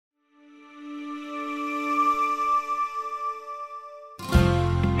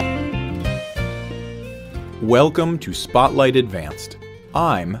Welcome to Spotlight Advanced.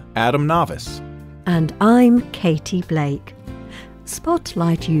 I'm Adam Navis. And I'm Katy Blake.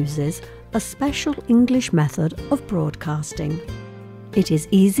 Spotlight uses a special English method of broadcasting. It is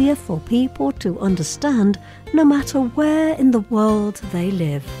easier for people to understand no matter where in the world they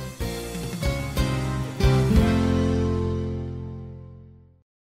live.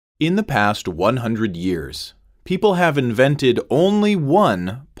 In the past 100 years, people have invented only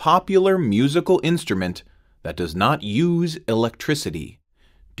one popular musical instrument that does not use electricity.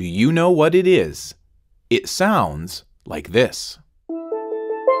 Do you know what it is? It sounds like this.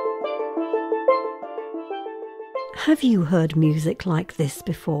 Have you heard music like this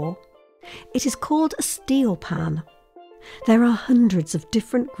before? It is called a steel pan. There are hundreds of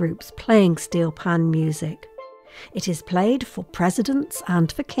different groups playing steel pan music. It is played for presidents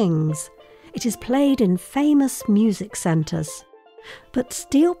and for kings. It is played in famous music centres. But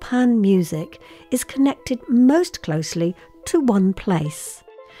steel pan music is connected most closely to one place,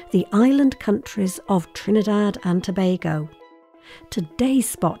 the island countries of Trinidad and Tobago. Today's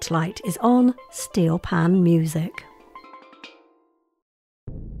spotlight is on steel pan music.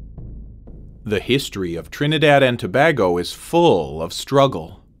 The history of Trinidad and Tobago is full of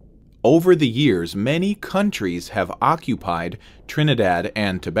struggle. Over the years, many countries have occupied Trinidad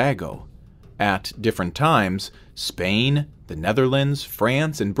and Tobago. At different times, Spain, the Netherlands,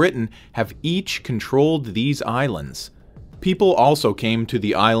 France, and Britain have each controlled these islands. People also came to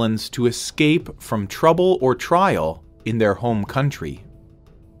the islands to escape from trouble or trial in their home country.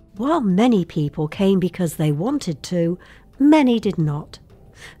 While many people came because they wanted to, many did not.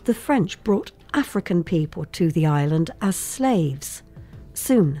 The French brought African people to the island as slaves.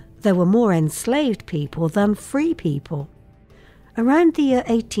 Soon, there were more enslaved people than free people. Around the year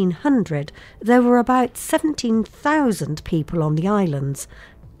 1800, there were about 17,000 people on the islands.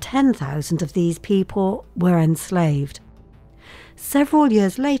 10,000 of these people were enslaved. Several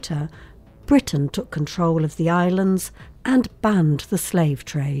years later, Britain took control of the islands and banned the slave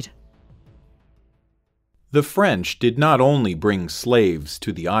trade. The French did not only bring slaves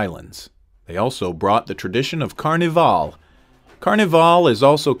to the islands, they also brought the tradition of Carnival. Carnival is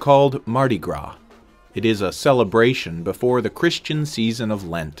also called Mardi Gras. It is a celebration before the Christian season of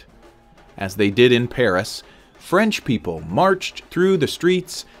Lent. As they did in Paris, French people marched through the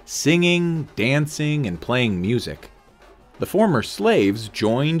streets, singing, dancing, and playing music. The former slaves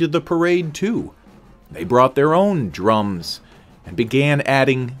joined the parade too. They brought their own drums and began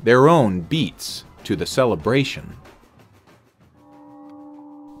adding their own beats to the celebration.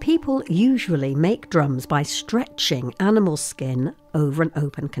 People usually make drums by stretching animal skin over an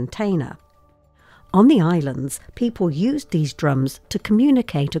open container. On the islands, people used these drums to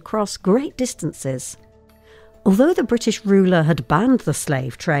communicate across great distances. Although the British ruler had banned the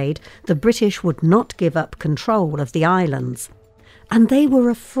slave trade, the British would not give up control of the islands. And they were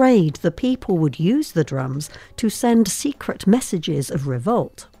afraid the people would use the drums to send secret messages of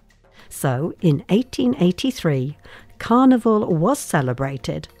revolt. So, in 1883, Carnival was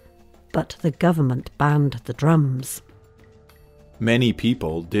celebrated, but the government banned the drums. Many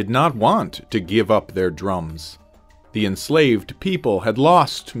people did not want to give up their drums. The enslaved people had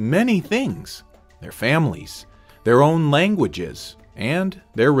lost many things: their families, their own languages, and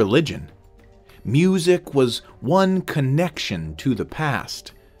their religion. Music was one connection to the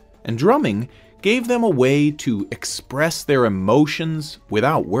past, and drumming gave them a way to express their emotions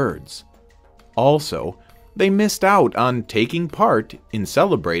without words. Also, they missed out on taking part in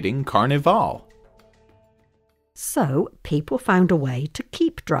celebrating Carnival. So, people found a way to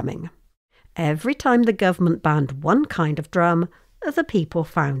keep drumming. Every time the government banned one kind of drum, the people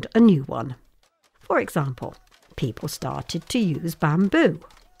found a new one. For example, people started to use bamboo.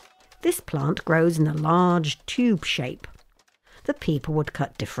 This plant grows in a large tube shape. The people would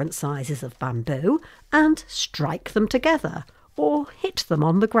cut different sizes of bamboo and strike them together or hit them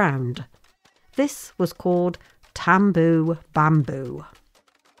on the ground. This was called tamboo-bamboo.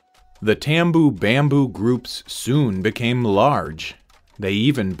 The tamboo-bamboo groups soon became large. They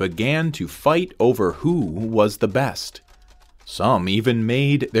even began to fight over who was the best. Some even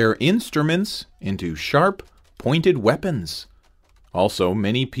made their instruments into sharp, pointed weapons. Also,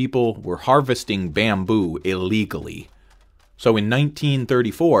 many people were harvesting bamboo illegally. So in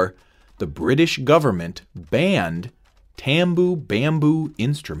 1934, the British government banned tamboo-bamboo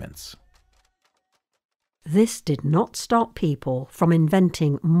instruments. This did not stop people from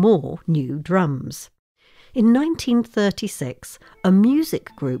inventing more new drums. In 1936, a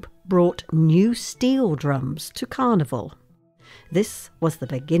music group brought new steel drums to Carnival. This was the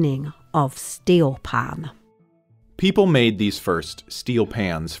beginning of steel pan. People made these first steel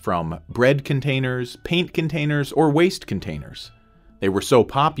pans from bread containers, paint containers, or waste containers. They were so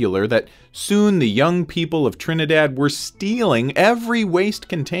popular that soon the young people of Trinidad were stealing every waste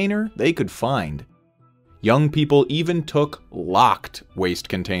container they could find. Young people even took locked waste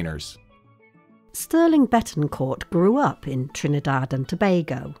containers. Sterling Betancourt grew up in Trinidad and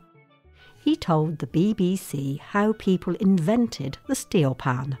Tobago. He told the BBC how people invented the steel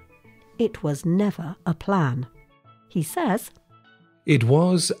pan. It was never a plan. He says, "It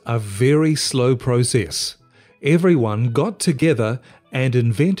was a very slow process. Everyone got together and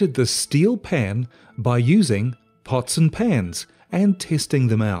invented the steel pan by using pots and pans and testing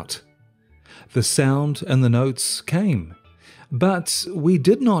them out. The sound and the notes came, but we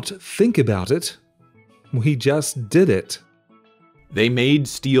did not think about it. We just did it." They made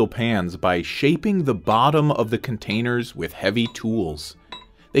steel pans by shaping the bottom of the containers with heavy tools.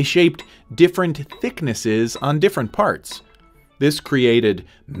 They shaped different thicknesses on different parts. This created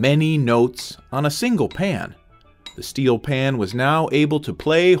many notes on a single pan. The steel pan was now able to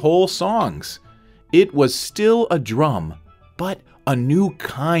play whole songs. It was still a drum, but a new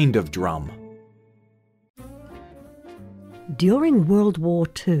kind of drum. During World War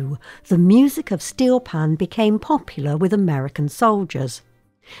II, the music of steel pan became popular with American soldiers.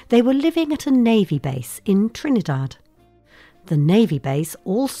 They were living at a Navy base in Trinidad. The Navy base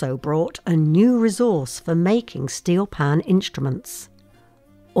also brought a new resource for making steel pan instruments: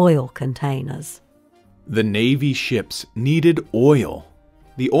 oil containers. The Navy ships needed oil.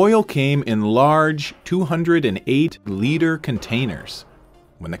 The oil came in large 208-liter containers.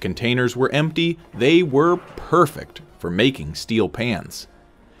 When the containers were empty, they were perfect for making steel pans.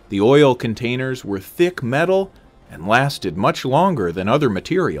 The oil containers were thick metal and lasted much longer than other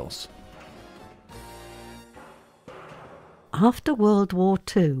materials. After World War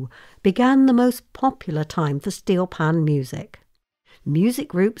II began the most popular time for steel pan music. Music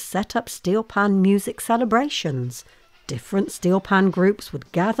groups set up steel pan music celebrations. Different steel pan groups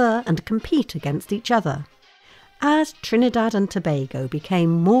would gather and compete against each other. As Trinidad and Tobago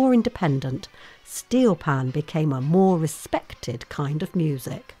became more independent, steel pan became a more respected kind of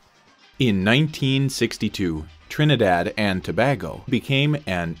music. In 1962, Trinidad and Tobago became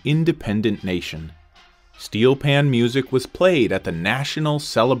an independent nation. Steel pan music was played at the national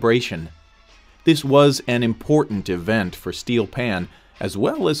celebration. This was an important event for steel pan as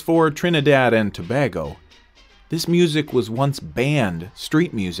well as for Trinidad and Tobago. This music was once banned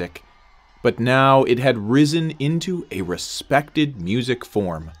street music, but now it had risen into a respected music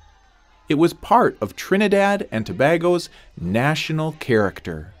form. It was part of Trinidad and Tobago's national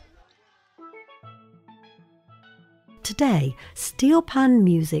character. Today, steel pan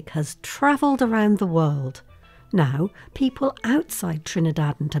music has travelled around the world. Now, people outside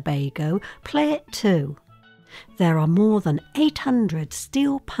Trinidad and Tobago play it too. There are more than 800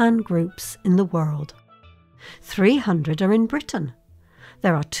 steel pan groups in the world. 300 are in Britain.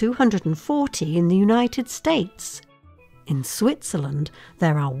 There are 240 in the United States. In Switzerland,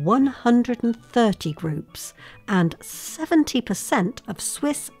 there are 130 groups, and 70% of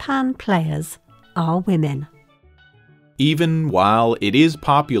Swiss pan players are women. Even while it is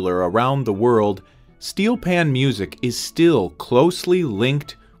popular around the world, steel pan music is still closely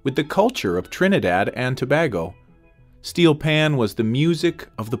linked with the culture of Trinidad and Tobago. Steel pan was the music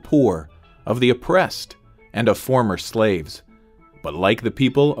of the poor, of the oppressed, and of former slaves. But like the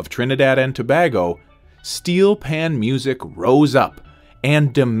people of Trinidad and Tobago, steel pan music rose up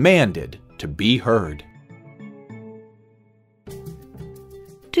and demanded to be heard.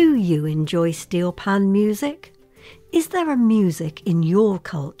 Do you enjoy steel pan music? Is there a music in your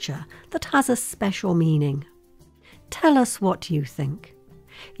culture that has a special meaning? Tell us what you think.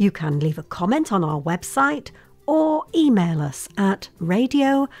 You can leave a comment on our website or email us at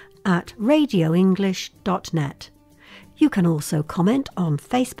radio@radioenglish.net. You can also comment on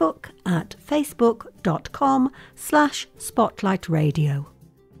Facebook at facebook.com/spotlightradio.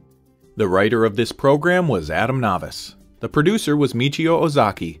 The writer of this program was Adam Navis. The producer was Michio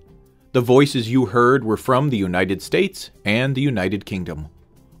Ozaki. The voices you heard were from the United States and the United Kingdom.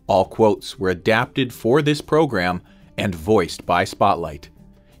 All quotes were adapted for this program and voiced by Spotlight.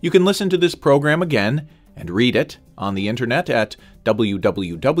 You can listen to this program again and read it on the internet at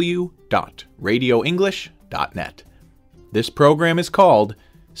www.radioenglish.net. This program is called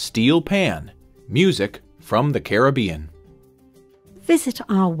Steel Pan, Music from the Caribbean. Visit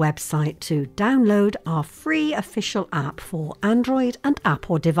our website to download our free official app for Android and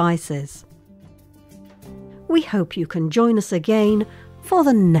Apple devices. We hope you can join us again for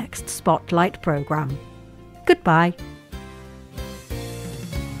the next Spotlight program. Goodbye.